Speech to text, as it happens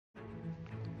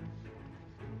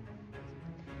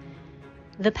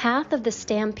The path of the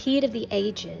stampede of the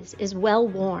ages is well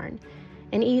worn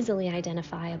and easily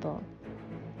identifiable.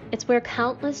 It's where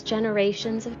countless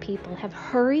generations of people have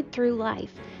hurried through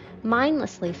life,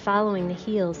 mindlessly following the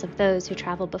heels of those who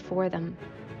traveled before them.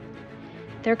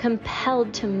 They're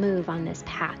compelled to move on this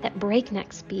path at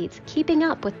breakneck speeds, keeping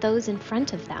up with those in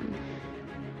front of them,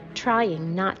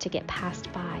 trying not to get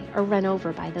passed by or run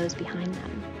over by those behind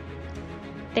them.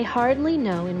 They hardly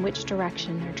know in which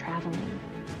direction they're traveling.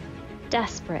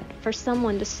 Desperate for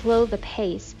someone to slow the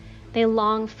pace, they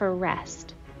long for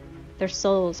rest. Their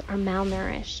souls are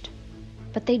malnourished,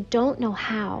 but they don't know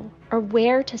how or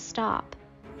where to stop.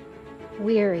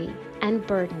 Weary and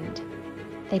burdened,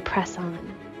 they press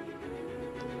on.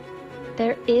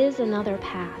 There is another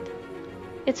path.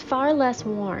 It's far less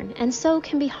worn and so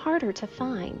can be harder to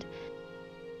find.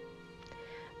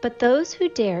 But those who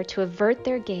dare to avert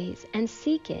their gaze and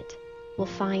seek it will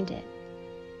find it.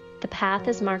 The path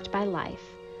is marked by life,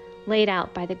 laid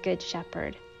out by the Good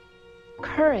Shepherd.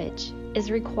 Courage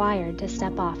is required to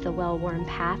step off the well-worn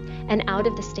path and out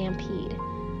of the stampede.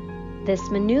 This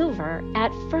maneuver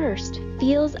at first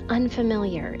feels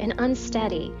unfamiliar and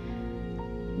unsteady,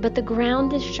 but the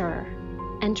ground is sure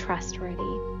and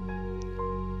trustworthy.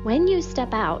 When you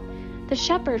step out, the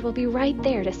shepherd will be right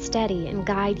there to steady and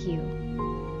guide you.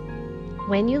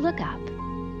 When you look up,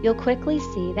 you'll quickly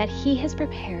see that he has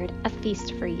prepared a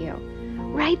feast for you,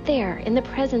 right there in the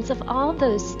presence of all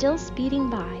those still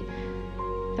speeding by,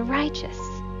 the righteous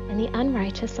and the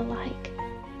unrighteous alike.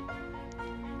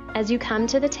 As you come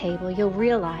to the table, you'll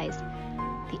realize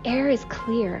the air is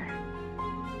clear.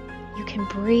 You can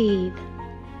breathe.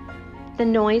 The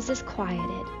noise is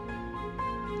quieted.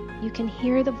 You can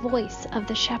hear the voice of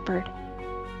the shepherd.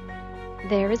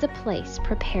 There is a place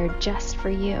prepared just for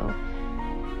you.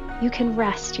 You can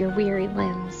rest your weary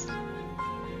limbs.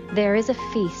 There is a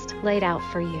feast laid out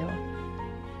for you.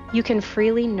 You can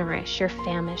freely nourish your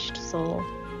famished soul.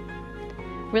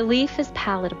 Relief is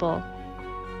palatable.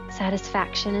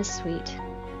 Satisfaction is sweet.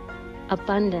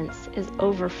 Abundance is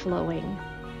overflowing.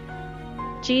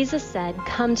 Jesus said,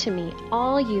 "Come to me,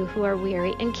 all you who are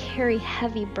weary and carry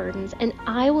heavy burdens, and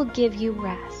I will give you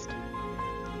rest."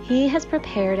 He has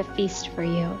prepared a feast for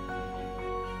you.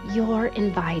 You're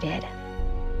invited.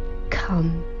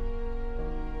 Come.